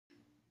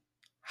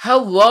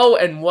Hello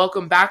and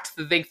welcome back to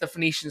the Thank the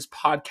Phoenicians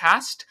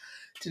podcast.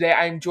 Today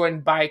I'm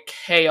joined by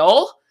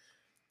Kale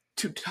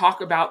to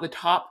talk about the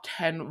top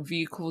 10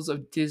 vehicles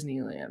of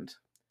Disneyland.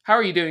 How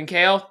are you doing,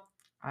 Kale?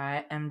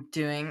 I am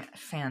doing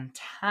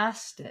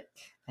fantastic.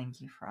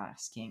 Thank you for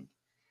asking.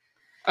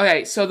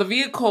 Okay, so the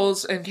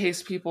vehicles, in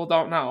case people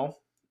don't know,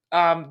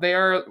 they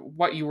are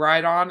what you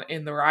ride on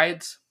in the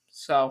rides.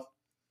 So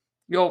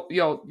you'll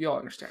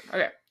understand.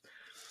 Okay.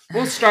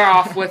 We'll start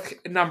off with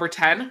number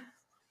 10.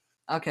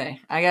 Okay,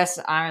 I guess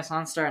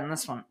I'm starting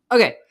this one.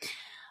 Okay.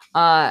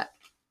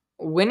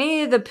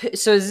 Winnie the Pooh.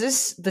 So is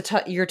this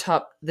your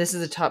top? This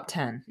is the top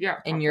 10. Yeah.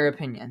 In your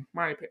opinion.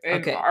 My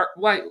opinion. Okay.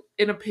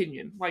 In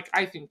opinion.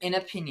 I think. In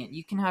opinion.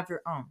 You can have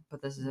your own,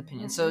 but this is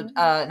opinion. So,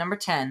 number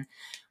 10,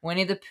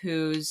 Winnie the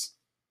Pooh's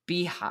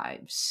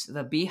beehives.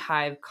 The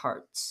beehive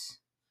carts.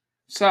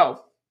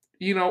 So,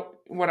 you know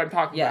what I'm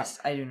talking about. Yes,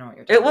 I do know what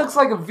you're talking about. It looks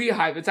like a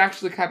beehive. It's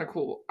actually kind of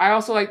cool. I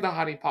also like the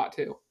honey pot,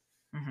 too,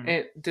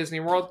 at Disney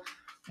World.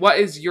 What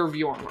is your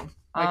view on them?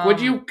 Would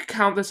you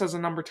count this as a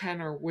number 10,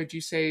 or would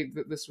you say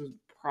that this would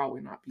probably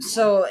not be?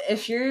 So,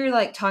 if you're,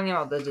 talking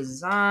about the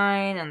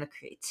design and the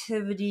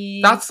creativity...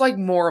 That's,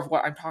 more of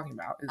what I'm talking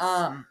about.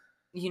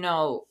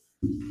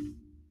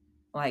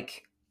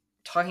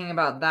 Talking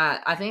about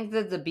that, I think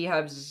that the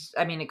beehives...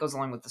 it goes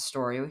along with the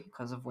story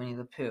because of Winnie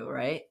the Pooh,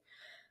 right?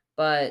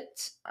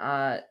 But,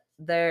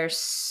 their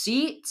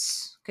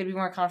seats could be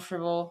more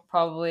comfortable,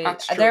 probably.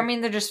 That's true.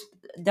 They're just...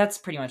 That's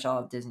pretty much all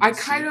of Disney. I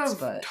kind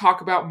of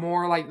talk about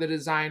more, the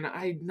design.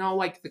 I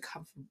know, the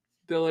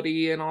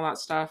comfortability and all that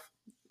stuff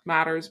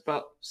matters,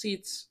 but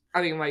seats...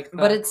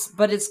 But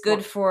it's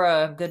good for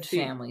a good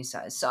family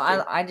size. So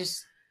I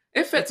just...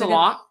 It fits a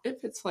lot.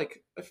 It fits,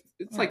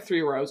 it's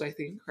 3 rows, I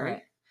think,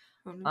 right?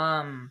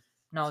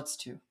 No, it's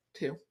 2.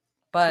 2.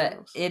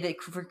 But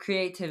for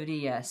creativity,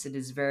 yes, it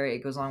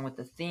goes along with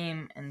the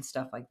theme and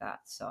stuff like that.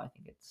 So I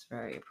think it's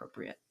very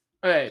appropriate.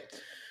 Okay.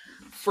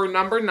 For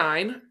number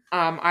 9,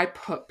 I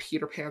put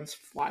Peter Pan's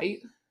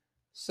Flight.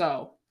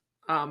 So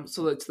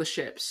it's the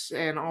ships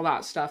and all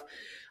that stuff.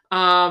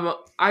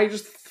 I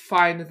just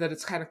find that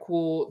it's kind of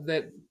cool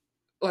that,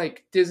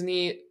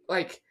 Disney,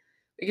 they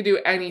could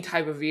do any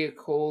type of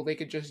vehicle. They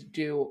could just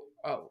do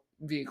a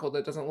vehicle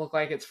that doesn't look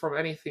like it's from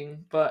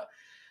anything, but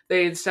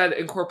they instead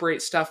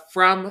incorporate stuff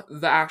from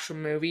the actual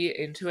movie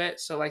into it.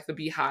 So, the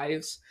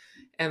beehives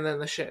and then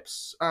the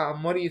ships.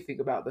 What do you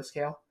think about this,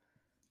 Kale?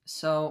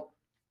 So,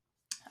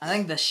 I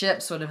think the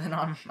ships would have been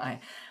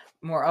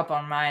more up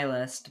on my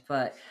list,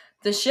 but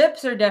the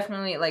ships are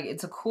definitely,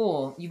 it's a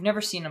cool... You've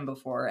never seen them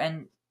before,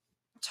 and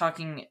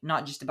talking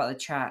not just about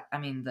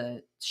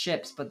the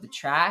ships, but the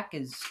track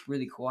is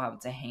really cool. How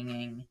it's a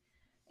hanging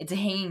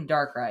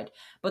dark ride,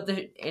 but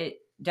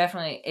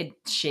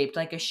it's shaped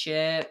like a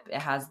ship.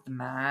 It has the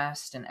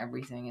mast and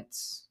everything.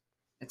 It's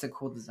a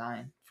cool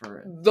design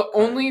for the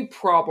only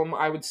problem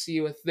I would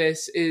see with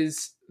this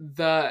is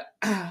the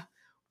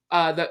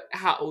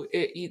how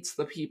it eats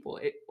the people.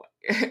 It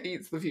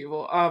eats the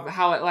people.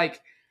 How it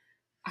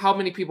how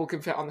many people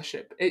can fit on the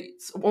ship.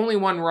 It's only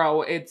one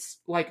row. It's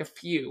a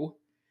few.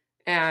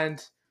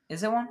 And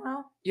is it 1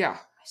 row? Yeah.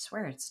 I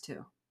swear it's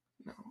 2.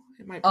 No,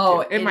 it might be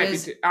 2. It might be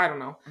 2. I don't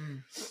know.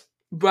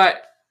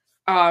 But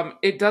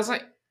it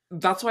doesn't...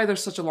 That's why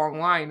there's such a long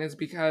line, is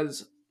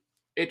because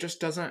it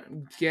just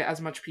doesn't get as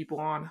much people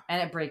on.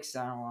 And it breaks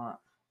down a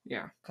lot.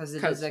 Yeah. Because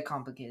it is a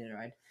complicated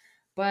ride.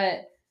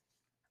 But,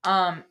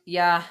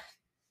 yeah.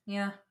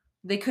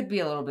 They could be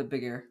a little bit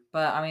bigger.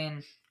 But,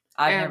 I've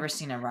never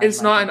seen a ride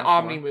it's not an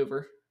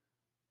Omnimover.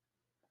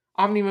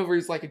 Omnimover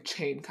is like a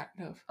chain, kind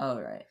of. Oh,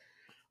 right.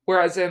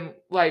 Whereas in,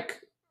 Winnie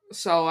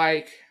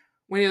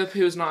the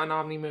Pooh is not an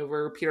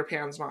Omnimover, Peter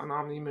Pan's not an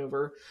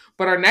Omnimover,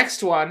 but our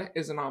next one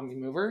is an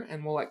Omnimover,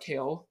 and we'll let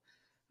Kale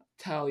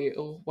tell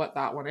you what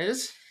that one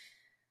is.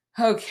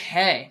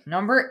 Okay,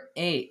 number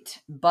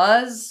 8,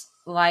 Buzz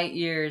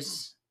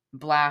Lightyear's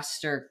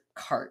blaster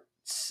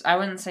carts. I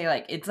wouldn't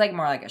say it's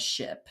more like a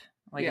ship,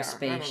 a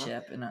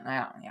spaceship, and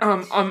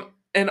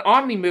an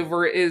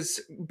Omnimover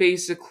is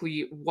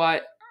basically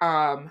what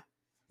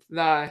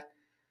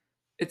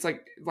it's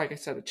like I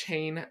said, a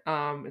chain.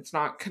 It's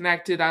not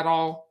connected at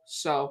all.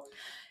 So,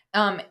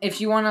 if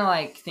you want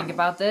to think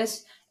about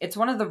this, it's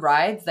one of the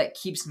rides that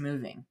keeps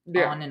moving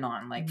on and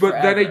on, But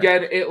forever. Then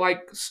again, it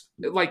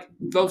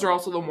those are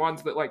also the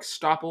ones that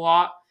stop a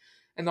lot,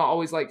 and they'll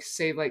always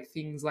say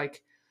things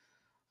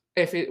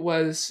if it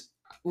was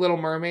Little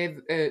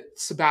Mermaid,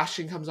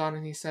 Sebastian comes on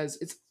and he says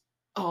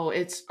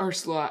it's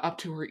Ursula up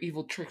to her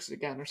evil tricks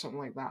again or something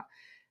like that,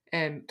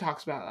 and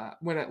talks about that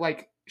when it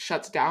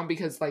shuts down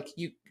because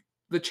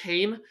the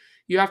chain,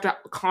 you have to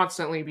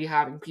constantly be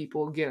having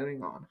people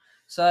getting on.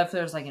 So if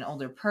there's an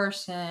older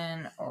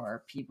person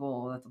or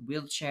people with a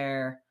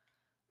wheelchair,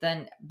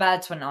 then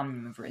that's what an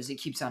Omnimover is. It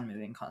keeps on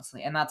moving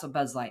constantly, and that's what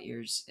Buzz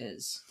Lightyear's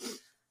is.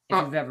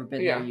 If you've ever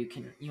been there, you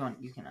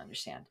can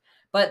understand.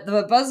 But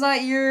the Buzz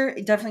Lightyear,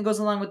 it definitely goes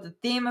along with the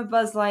theme of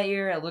Buzz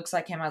Lightyear. It looks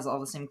like him, has all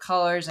the same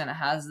colors, and it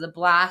has the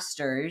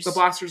blasters. The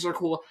blasters are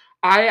cool.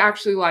 I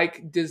actually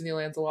like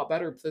Disneyland's a lot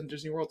better than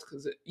Disney World's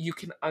because you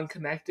can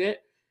unconnect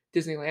it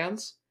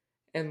Disneyland's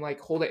and like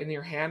hold it in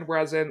your hand,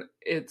 whereas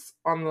it's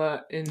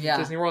on in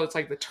Disney World it's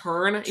like the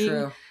turn.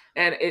 True.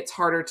 And it's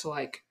harder to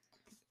like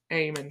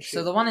aim and shoot.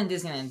 So the one in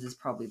Disneyland is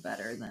probably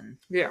better than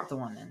the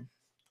one in.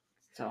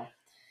 So.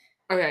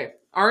 Okay,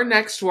 our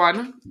next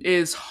one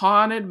is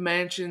Haunted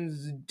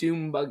Mansion's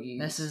Doom Buggy.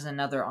 This is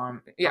another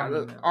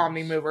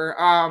Omni mover.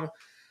 I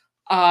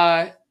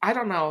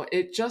don't know.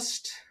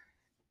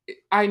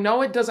 I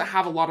know it doesn't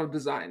have a lot of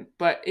design,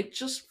 but it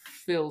just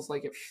feels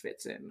like it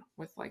fits in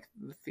with like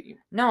the theme.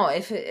 No,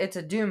 if it's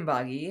a Doom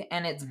Buggy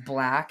and it's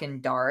black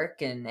and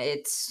dark and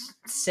it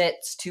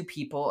sits 2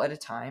 people at a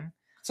time.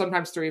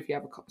 Sometimes 3 if you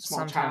have a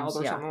small child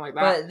or something like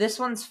that. But this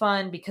one's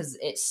fun because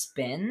it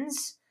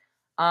spins.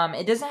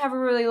 It doesn't have a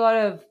really lot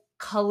of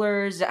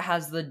colors. It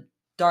has the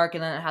dark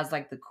and then it has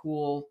like the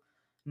cool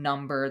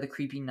number, the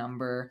creepy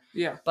number.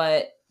 Yeah.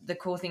 But the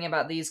cool thing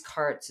about these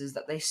carts is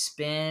that they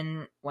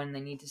spin when they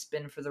need to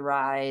spin for the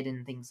ride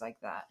and things like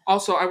that.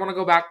 Also, I want to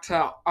go back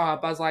to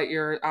Buzz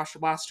Lightyear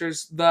Astro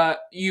Blasters.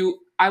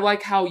 I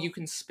like how you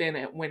can spin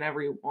it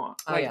whenever you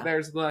want.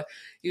 There's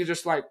you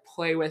just like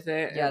play with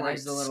it and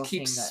like the little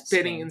keep thing that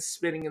spinning and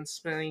spinning and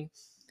spinning.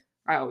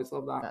 I always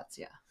love that.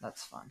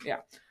 That's fun.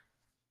 Yeah.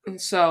 And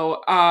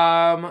so,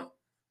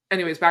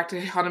 anyways, back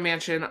to Haunted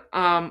Mansion.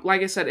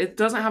 Like I said, it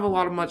doesn't have a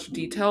lot of much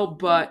detail,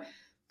 but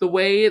the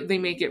way they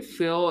make it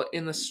feel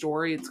in the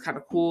story, it's kind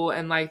of cool.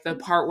 And like the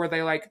part where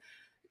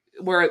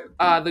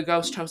the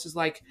ghost host is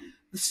like,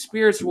 the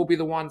spirits will be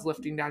the ones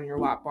lifting down your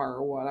lap bar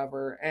or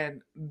whatever,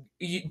 and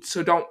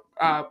so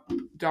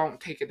don't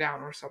take it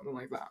down or something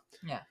like that.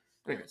 Yeah.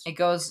 Anyways. It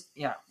goes.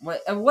 Yeah.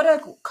 What a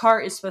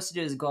cart is supposed to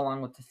do is go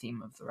along with the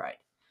theme of the ride,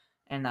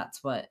 and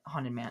that's what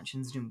Haunted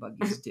Mansion's Doom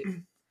Buggies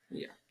do.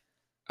 Yeah.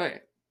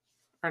 Okay.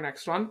 Our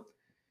next one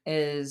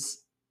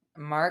is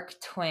Mark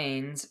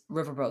Twain's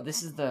Riverboat.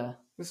 This is the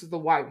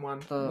white one.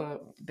 The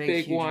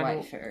big huge one,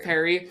 white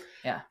ferry.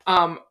 Yeah.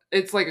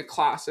 It's like a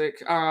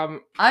classic.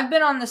 I've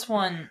been on this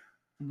one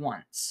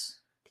once.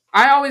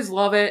 I always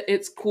love it.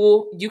 It's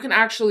cool. You can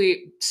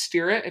actually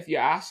steer it if you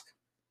ask.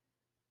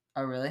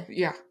 Oh, really?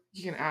 Yeah.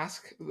 You can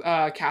ask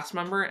a cast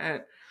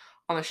member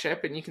on the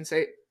ship, and you can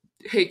say,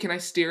 hey, can I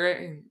steer it?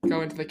 And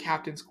go into the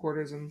captain's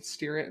quarters and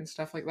steer it and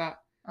stuff like that.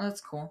 Oh,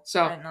 that's cool.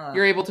 So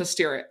you're able to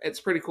steer it.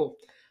 It's pretty cool.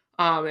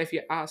 If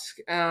you ask.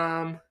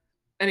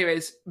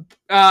 Anyways,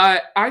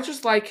 I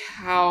just like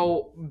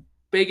how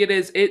big it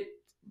is. It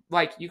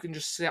like you can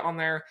just sit on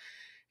there.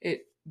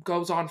 It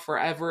goes on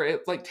forever.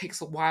 It like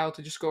takes a while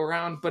to just go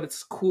around, but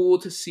it's cool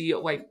to see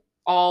like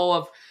all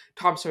of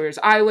Tom Sawyer's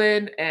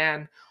Island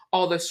and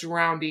all the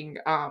surrounding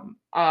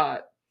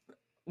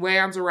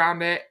lands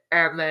around it,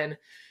 and then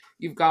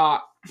you've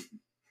got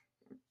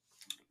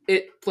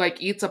it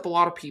like eats up a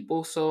lot of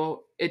people,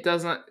 so it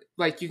doesn't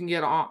like you can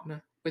get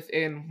on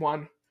within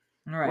one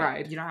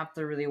ride. You don't have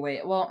to really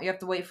wait. Well, you have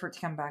to wait for it to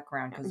come back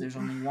around because there's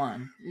only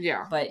one.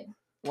 Yeah. But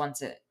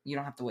you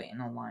don't have to wait in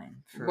a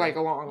line for like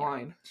a long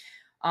line.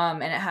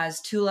 And it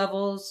has 2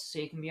 levels, so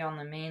you can be on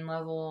the main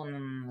level and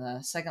then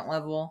the second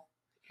level.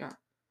 Yeah.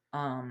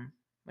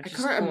 Which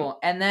is cool.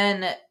 And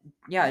then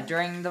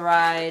during the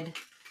ride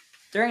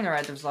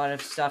there's a lot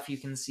of stuff you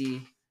can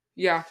see.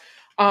 Yeah.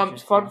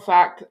 Fun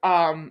fact,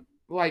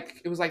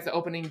 like it was like the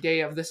opening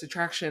day of this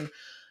attraction.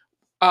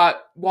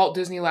 Walt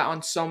Disney let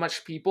on so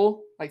much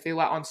people, like they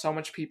let on so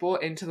much people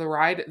into the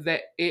ride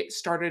that it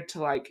started to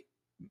like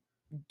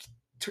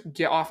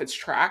get off its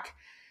track,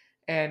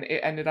 and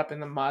it ended up in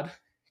the mud,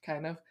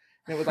 kind of.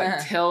 And it would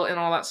like tilt and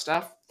all that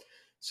stuff.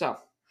 So,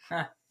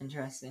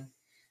 interesting.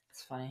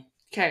 It's funny.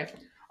 Okay,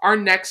 our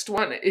next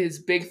one is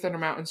Big Thunder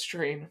Mountain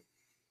Train.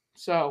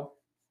 So,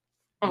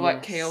 I'll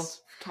let Kale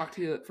talk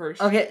to you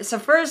first. Okay, so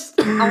first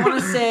I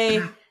want to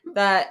say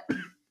that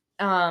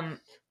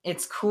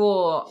it's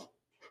cool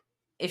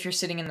if you're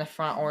sitting in the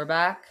front or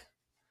back.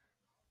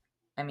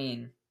 I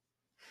mean,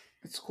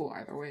 it's cool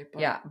either way.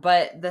 But... yeah,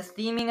 but the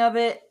theming of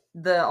it,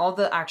 all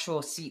the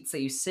actual seats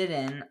that you sit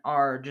in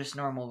are just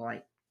normal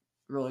like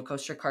roller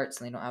coaster carts,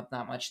 and they don't have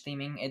that much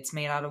theming. It's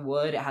made out of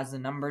wood. It has the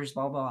numbers,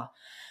 blah blah.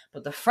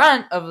 But the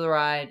front of the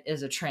ride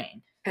is a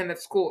train, and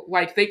it's cool.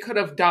 Like they could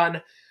have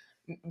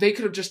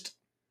just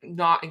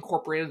not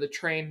incorporated the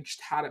train,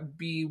 just had it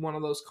be one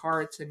of those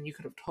carts, and you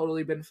could have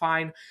totally been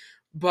fine.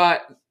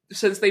 But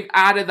since they've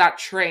added that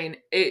train,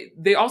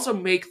 they also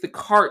make the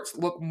carts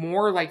look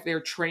more like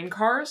they're train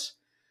cars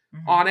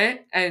on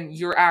it, and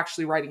you're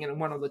actually riding in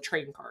one of the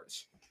train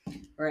cars.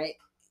 Right.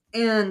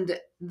 And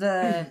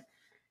the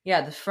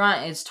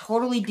front is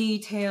totally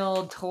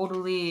detailed,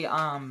 totally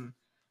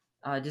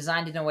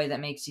designed in a way that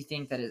makes you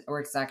think that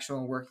it's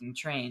actual working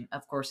train.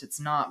 Of course, it's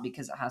not,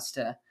 because it has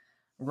to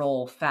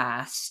roll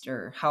fast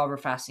or however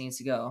fast it needs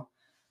to go,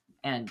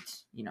 and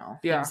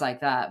things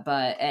like that.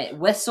 But it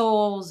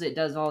whistles, it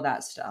does all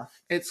that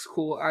stuff. It's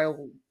cool.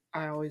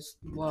 I always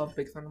love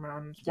Big Thunder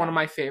Mountain. It's one of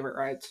my favorite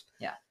rides.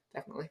 Yeah,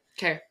 definitely.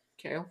 Okay,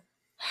 Kale.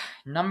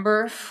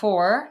 Number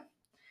 4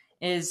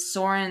 is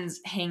Soarin's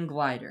Hang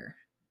Glider.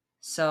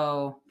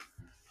 So,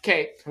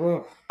 okay,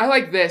 I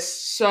like this.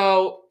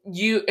 So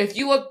if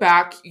you look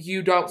back,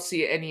 you don't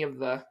see any of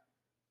the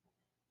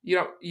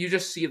You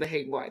just see the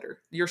hang glider.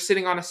 You're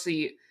sitting on a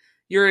seat.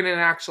 You're in an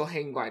actual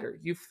hang glider.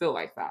 You feel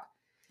like that.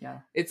 Yeah.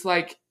 It's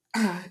like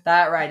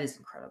that ride is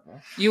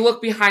incredible. You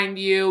look behind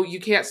you. You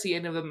can't see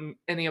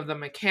any of the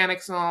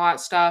mechanics and all that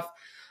stuff.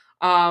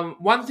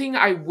 One thing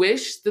I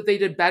wish that they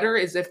did better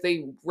is if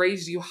they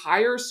raised you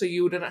higher so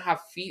you didn't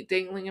have feet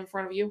dangling in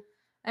front of you.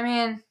 I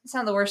mean, it's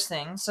not the worst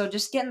thing. So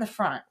just get in the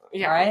front.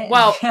 Yeah. Right?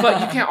 Well, but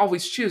you can't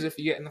always choose if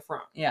you get in the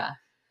front. Yeah.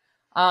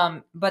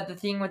 But the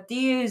thing with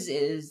these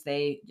is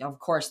they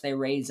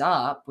raise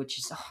up, which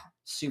is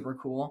super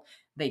cool.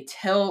 They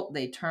tilt,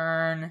 they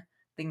turn,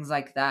 things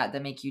like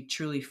that make you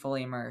truly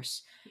fully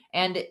immerse.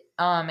 And it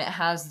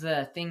has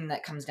the thing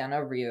that comes down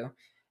over you,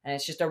 and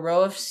it's just a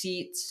row of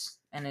seats,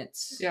 and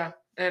it's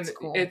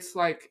cool. It's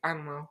like, I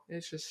don't know,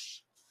 it's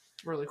just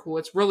really cool.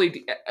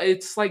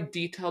 It's like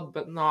detailed,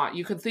 but not.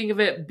 You could think of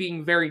it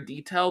being very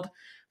detailed if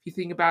you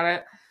think about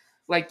it.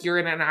 Like you're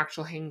in an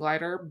actual hang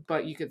glider,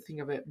 but you could think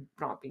of it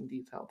not being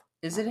detailed.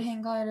 Is it a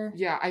hang glider?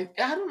 Yeah, I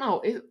don't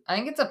know. I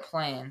think it's a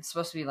plane. It's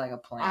supposed to be like a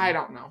plane. I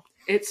don't know.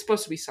 It's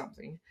supposed to be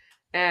something,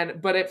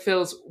 but it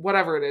feels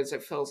whatever it is.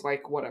 It feels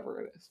like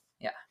whatever it is.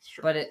 Yeah,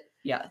 sure. But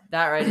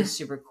that ride is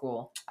super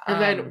cool. And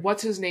then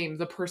what's his name?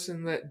 The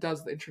person that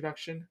does the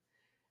introduction.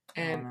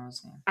 And I don't know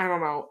his name. I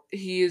don't know.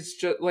 He is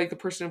just like the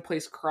person who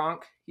plays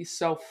Kronk. He's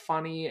so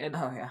funny and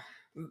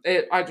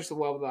I just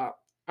love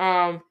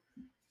that.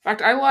 In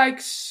fact, I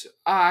like.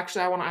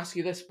 Actually, I want to ask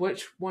you this: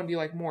 which one do you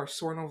like more,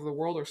 Soarin' Over the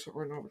World or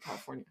Soarin' Over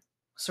California?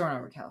 Soarin'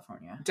 Over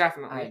California,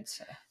 definitely. I'd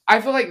say. I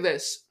feel like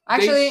this.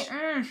 Actually,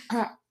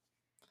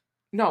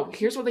 no.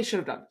 Here's what they should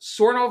have done: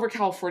 Soarin' Over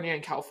California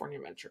and California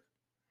Adventure.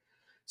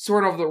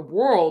 Soarin' Over the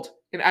World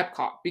in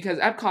Epcot, because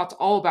Epcot's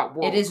all about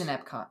worlds. It is in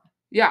Epcot.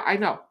 Yeah, I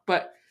know,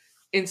 but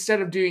instead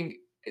of doing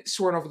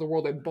Soarin' Over the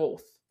World in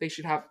both, they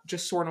should have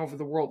just Soarin' Over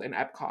the World in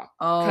Epcot.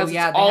 Oh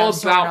yeah, they have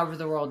Soarin' Over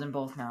the World in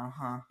both now,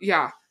 huh?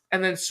 Yeah.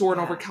 And then Soarin'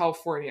 Over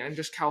California and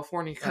just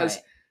California, because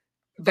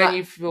then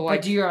you feel like.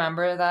 But do you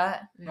remember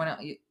that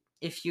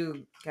if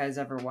you guys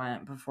ever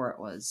went before it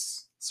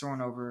was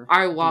Soarin' Over?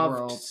 I loved the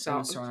world, it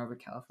was Soarin' Over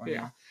California.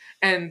 Yeah,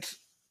 and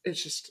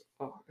it's just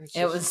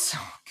it was so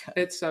good.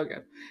 It's so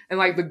good, and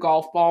like the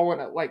golf ball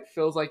when it like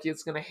feels like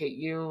it's gonna hit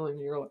you,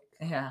 and you're like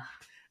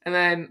And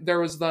then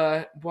there was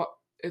you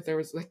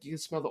can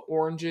smell the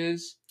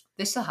oranges.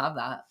 They still have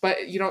that,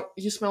 but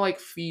you smell like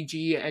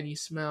Fiji, and you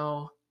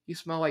smell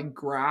like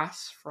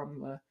grass from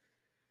the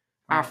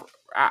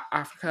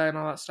Africa and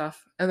all that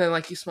stuff. And then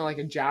like you smell like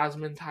a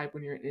jasmine type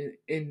when you're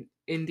in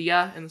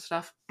India and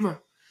stuff.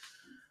 But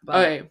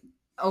okay.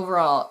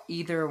 Overall,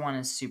 either one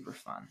is super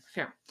fun.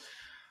 Yeah.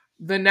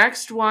 The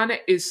next one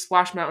is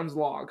Splash Mountain's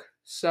Log.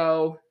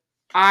 So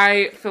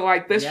I feel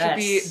like this should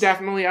be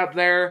definitely up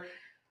there.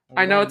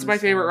 I know it's my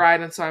favorite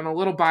ride, and so I'm a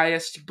little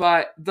biased,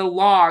 but the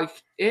log,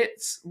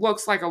 it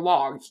looks like a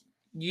log.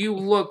 You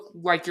look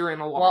like you're in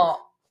a log.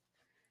 Well,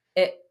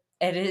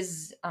 it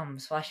is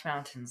Splash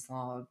Mountain's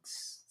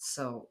logs,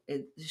 so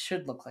it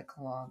should look like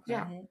a log.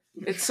 Yeah, right?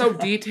 It's so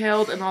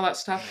detailed and all that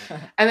stuff.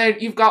 And then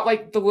you've got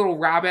like the little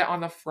rabbit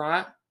on the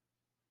front.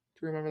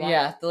 Do you remember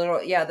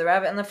that? Yeah, the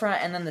rabbit in the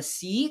front, and then the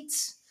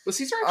seats. The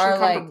seats are actually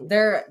comfortable.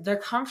 Like they're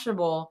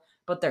comfortable,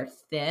 but they're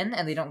thin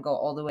and they don't go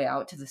all the way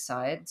out to the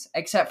sides.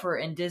 Except for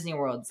in Disney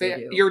World, they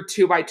do. You're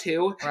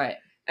 2x2, right?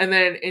 And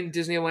then in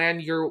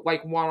Disneyland, you're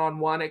like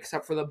 1-on-1,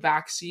 except for the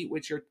back seat,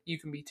 which you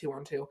can be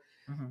 2-on-2.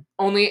 Mm-hmm.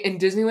 Only in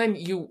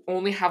Disneyland, you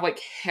only have like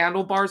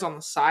handlebars on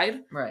the side,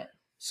 right?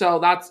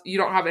 So you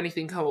don't have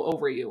anything come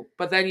over you.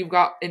 But then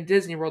in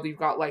Disney World, you've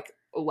got like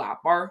a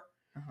lap bar.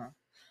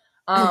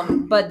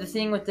 But the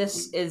thing with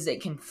this is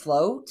it can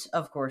float.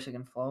 Of course, it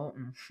can float.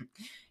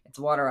 It's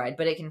a water ride,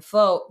 but it can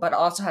float. But it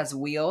also has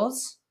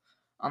wheels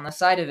on the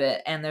side of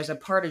it, and there's a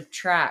part of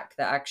track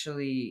that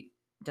actually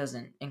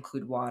doesn't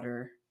include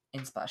water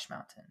in Splash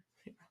Mountain.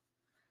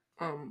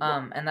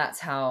 And that's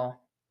how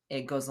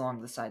it goes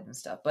along the sides and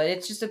stuff. But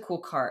it's just a cool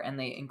cart, and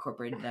they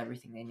incorporated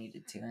everything they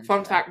needed to.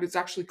 Fun fact: it's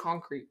actually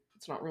concrete.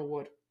 It's not real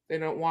wood. They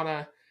don't want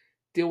to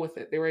deal with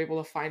it. They were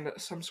able to find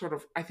some sort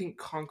of, I think,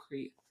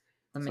 concrete.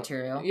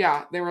 Material?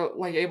 Yeah, they were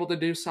like able to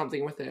do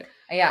something with it.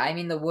 Yeah, I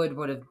mean the wood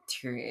would have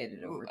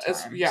deteriorated over time.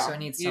 So it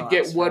needs to you'd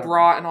get wood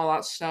rot and all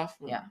that stuff.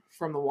 Yeah.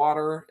 From the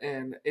water,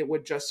 and it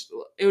would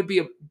be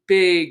a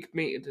big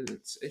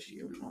maintenance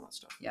issue and all that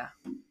stuff. Yeah,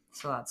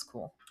 so that's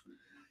cool.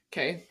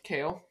 Okay,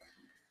 Kale.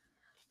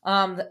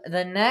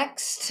 The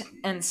next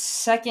and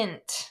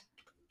second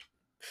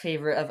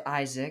favorite of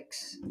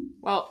Isaac's.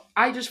 Well,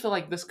 I just feel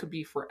like this could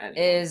be for anyone.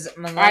 Is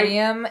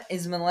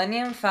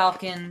Millennium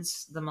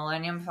Falcon's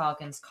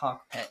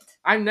cockpit.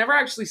 I've never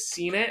actually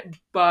seen it,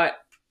 but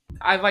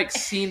I've like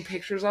seen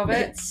pictures of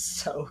it. It's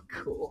so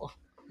cool.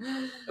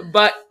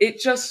 But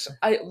it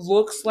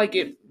looks like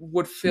it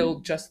would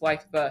feel just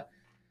like the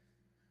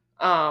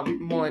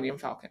Millennium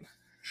Falcon.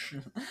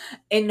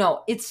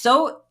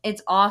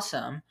 It's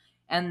awesome.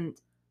 And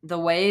the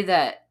way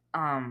that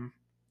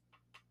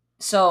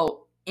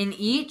so in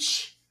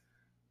each,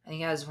 I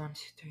think it has 1, 2,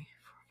 3, 4,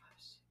 5,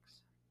 6.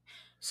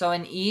 So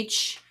in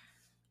each,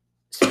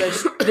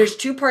 there's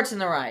 2 parts in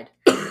the ride.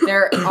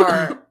 There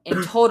are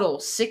in total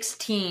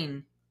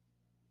 16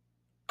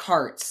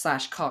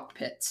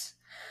 carts/cockpits.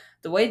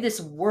 The way this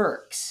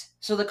works,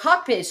 so the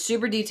cockpit is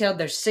super detailed.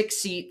 There's 6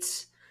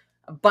 seats,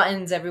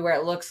 buttons everywhere.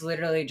 It looks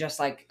literally just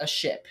like a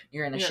ship.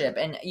 You're in a ship,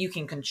 and you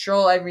can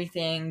control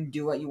everything,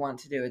 do what you want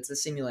to do. It's a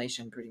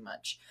simulation pretty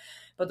much.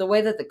 But the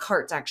way that the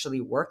carts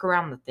actually work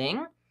around the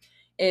thing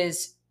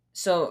is,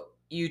 so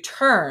you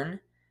turn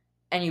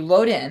and you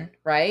load in,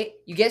 right?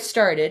 You get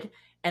started,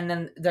 and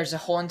then there's a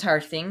whole entire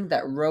thing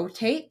that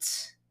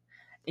rotates.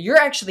 You're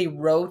actually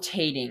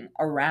rotating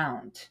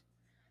around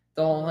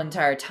the whole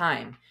entire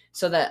time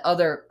so that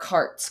other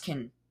carts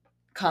can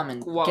come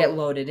and get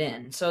loaded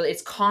in. So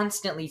it's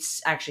constantly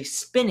actually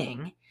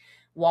spinning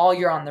while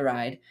you're on the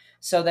ride.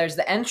 So there's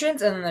the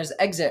entrance and then there's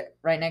the exit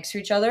right next to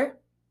each other.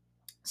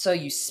 So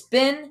you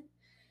spin,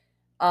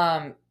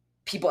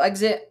 people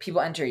exit,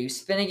 people enter. You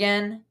spin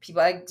again,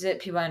 people exit,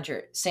 people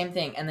enter. Same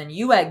thing. And then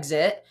you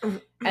exit,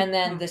 and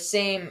then the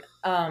same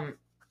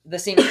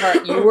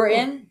part you were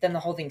in, then the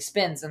whole thing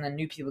spins, and then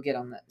new people get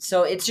on that.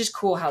 So it's just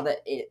cool how that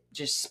it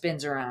just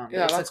spins around.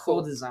 Yeah, that's a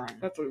cool design.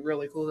 That's a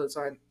really cool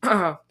design.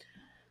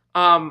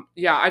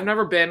 Yeah, I've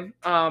never been.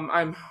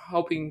 I'm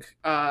hoping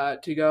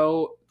to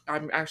go.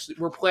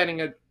 We're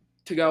planning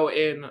to go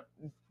in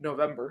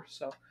November,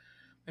 so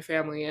my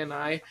family and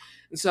I.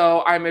 And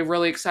so I'm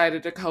really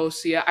excited to go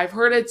see it. I've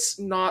heard it's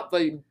not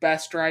the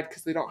best ride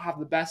because they don't have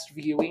the best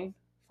viewing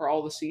for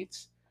all the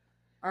seats.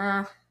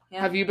 Yeah.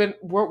 Have you been?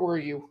 Where were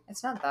you?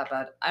 It's not that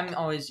bad. I'm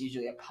always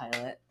usually a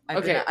pilot.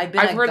 I've been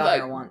a heard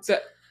gunner once.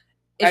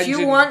 If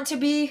you want to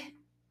be,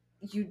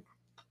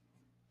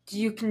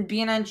 you can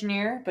be an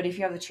engineer, but if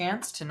you have the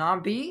chance to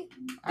not be,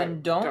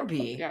 then don't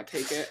be. Yeah,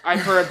 take it.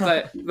 I've heard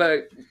that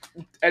the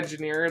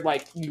engineer,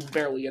 like, you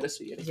barely get to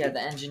see it. Yeah,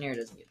 the engineer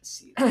doesn't get to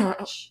see that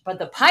much. But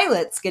the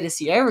pilots get to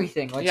see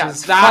everything, which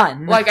is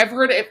fun. Like, I've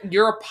heard if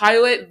you're a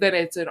pilot, then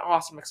it's an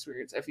awesome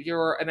experience. If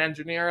you're an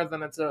engineer,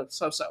 then it's a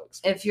so-so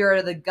experience. If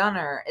you're the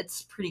gunner,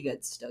 it's pretty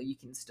good still. You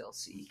can still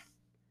see.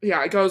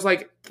 Yeah, it goes,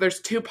 like, there's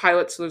 2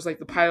 pilots. So there's, like,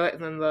 the pilot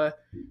and then the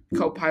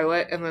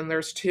co-pilot. And then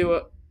there's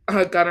 2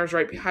 gunners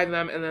right behind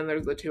them. And then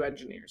there's the 2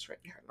 engineers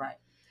right behind them. Right.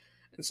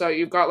 And so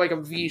you've got, like, a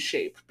V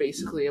shape,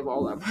 basically, of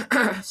all of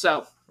them.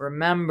 So.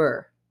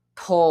 Remember,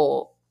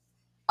 pull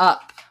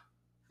up.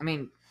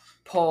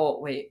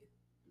 Wait.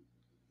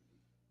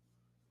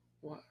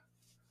 What?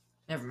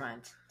 Never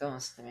mind. Don't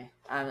listen to me.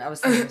 I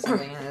was thinking of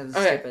something and it was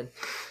stupid.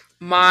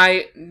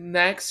 My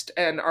next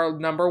and our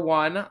number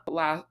one,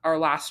 our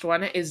last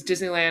one is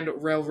Disneyland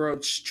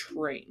Railroad's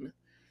Train.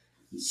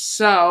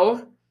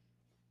 So,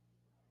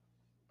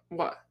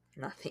 what?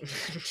 Nothing.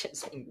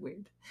 Just being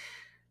weird.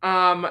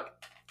 I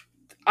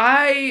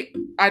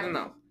don't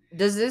know.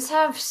 Does this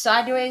have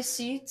sideways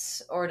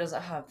seats or does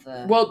it have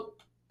the? Well,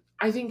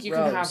 I think you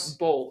can have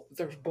both.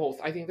 There's both.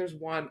 I think there's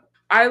one.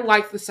 I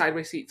like the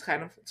sideways seats,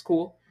 kind of. It's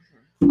cool.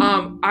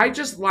 I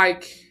just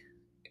like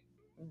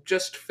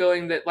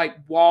feeling that, like,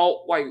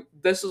 Walt, like,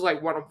 this is,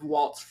 like, one of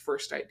Walt's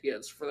first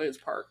ideas for his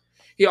park.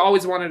 He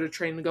always wanted a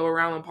train to go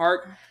around the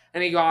park,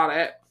 and he got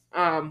it.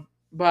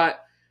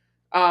 But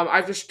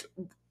I just,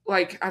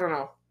 like, I don't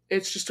know.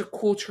 It's just a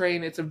cool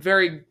train. It's a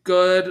very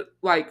good,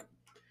 like,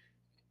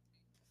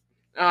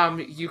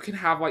 you can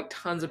have, like,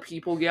 tons of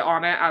people get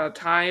on it at a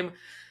time.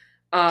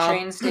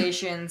 Train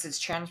stations, it's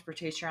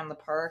transportation around the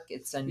park.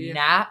 It's a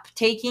nap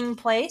taking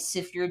place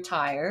if you're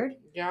tired.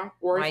 Yeah,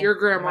 or if your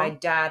grandma. My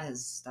dad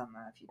has done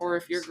that a few times. Or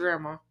if your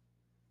grandma.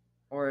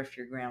 Or if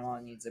your grandma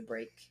needs a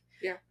break.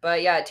 Yeah.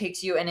 But yeah, it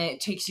takes you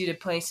to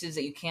places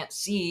that you can't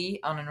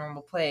see on a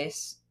normal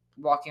place,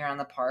 walking around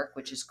the park,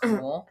 which is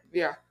cool.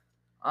 Yeah.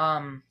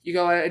 You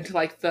go into,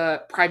 like,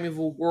 the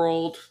Primeval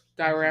World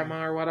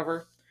diorama or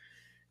whatever.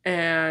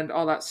 And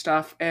all that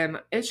stuff, and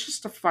it's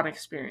just a fun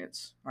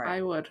experience.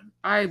 Right.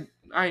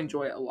 I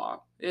enjoy it a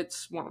lot.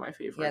 It's one of my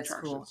favorite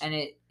attractions. Cool. And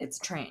it's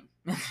a train.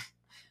 I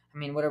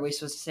mean, what are we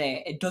supposed to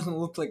say? It doesn't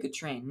look like a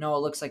train. No,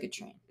 it looks like a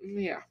train.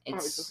 Yeah.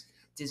 It's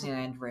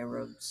Disneyland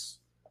Railroad's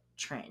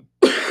Train.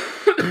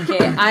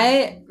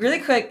 Okay, really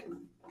quick.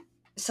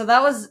 So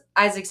that was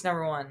Isaac's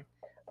number one.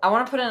 I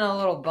want to put in a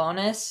little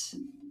bonus.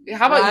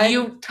 How about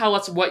you tell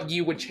us what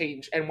you would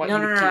change and what you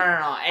would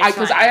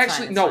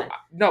keep? No.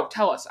 No,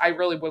 tell us. I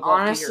really would love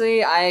to hear.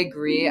 Honestly, I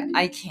agree.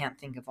 I can't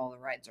think of all the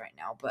rides right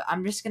now, but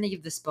I'm just going to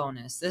give this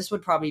bonus. This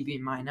would probably be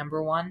my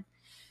number one,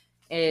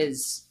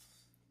 is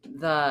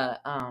the,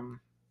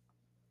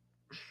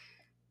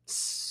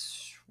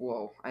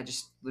 whoa, I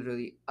just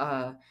literally,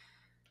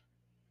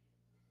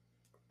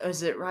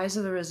 is it Rise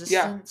of the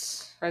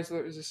Resistance? Yeah, Rise of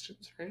the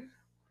Resistance, right?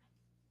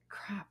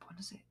 Crap, what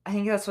is it? I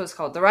think that's what it's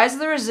called. The Rise of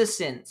the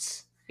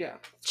Resistance. Yeah.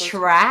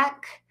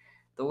 Track,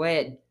 the way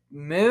it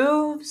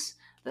moves,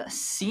 the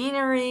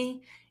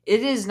scenery.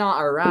 It is not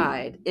a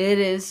ride. It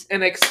is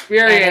an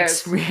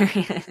experience.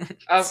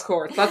 Of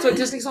course. That's what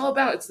Disney's all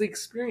about. It's the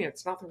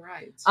experience, not the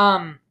rides.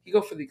 You go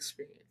for the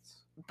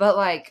experience. But,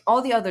 like,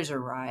 all the others are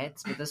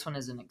rides, but this one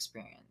is an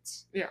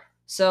experience. Yeah.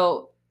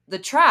 So, the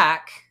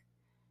track,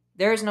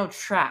 there is no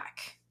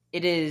track.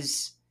 It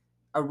is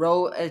a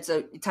row. It's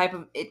a type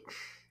of it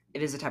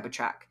is a type of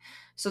track.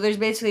 So there's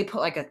basically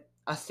put like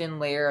a thin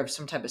layer of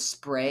some type of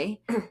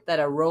spray that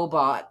a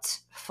robot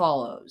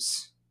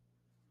follows.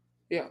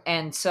 Yeah.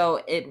 And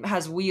so it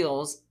has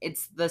wheels.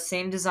 It's the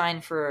same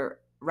design for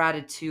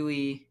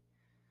Ratatouille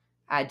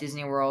at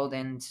Disney World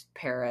and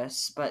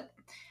Paris, but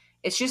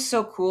it's just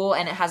so cool.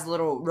 And it has a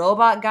little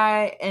robot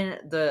guy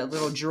and the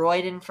little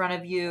droid in front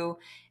of you.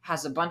 It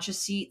has a bunch of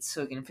seats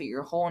so it can fit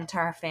your whole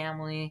entire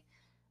family.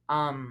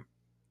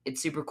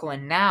 It's super cool.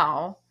 And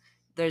now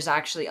there's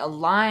actually a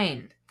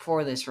line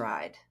for this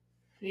ride.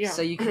 Yeah.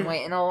 So you can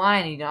wait in a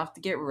line. You don't have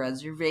to get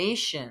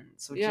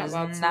reservations, which is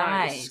that's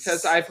nice.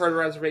 Because I've heard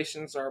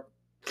reservations are...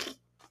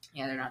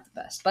 Yeah, they're not the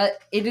best. But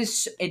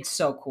it's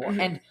so cool. Mhm.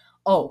 And,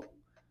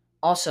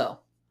 also,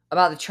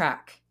 about the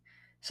track.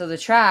 So the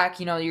track,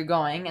 you're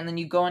going, and then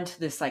you go into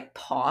this, like,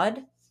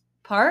 pod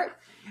part,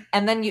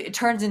 and then it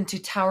turns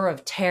into Tower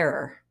of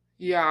Terror.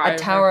 Yeah. A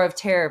Tower of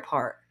Terror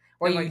part,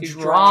 where And, you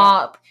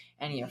drop,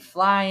 and you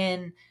fly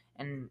in,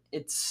 and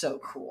it's so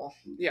cool.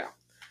 Yeah.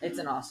 It's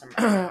an awesome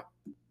ride.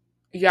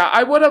 Yeah,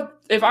 I would have,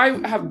 if I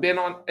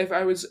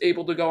was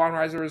able to go on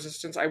Rise of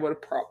Resistance, I would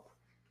have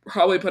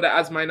probably put it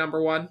as my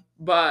number one,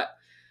 but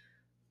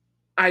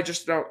I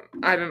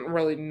didn't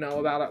really know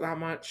about it that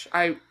much.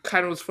 I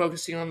kind of was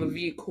focusing on the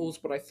vehicles,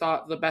 but I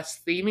thought the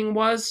best theming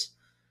was.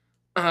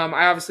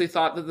 I obviously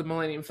thought that the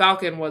Millennium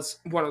Falcon was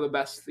one of the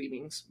best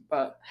themings,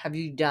 but... Have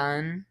you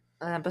done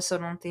an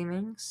episode on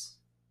themings?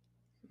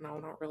 No,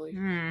 not really.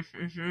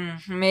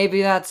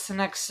 Maybe that's the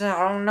next...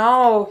 I don't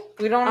know.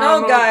 We don't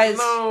know, guys.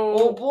 No.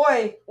 Oh,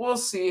 boy. We'll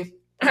see.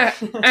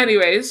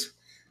 Anyways.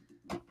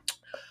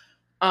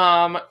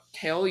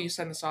 Kale, you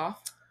send us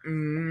off?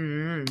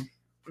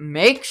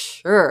 Make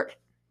sure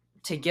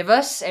to give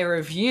us a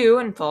review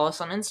and follow us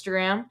on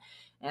Instagram.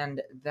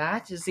 And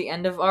that is the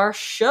end of our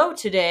show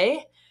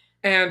today.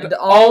 And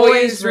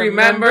always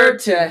remember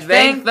to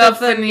thank the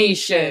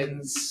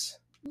Phoenicians.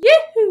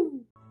 Yahoo!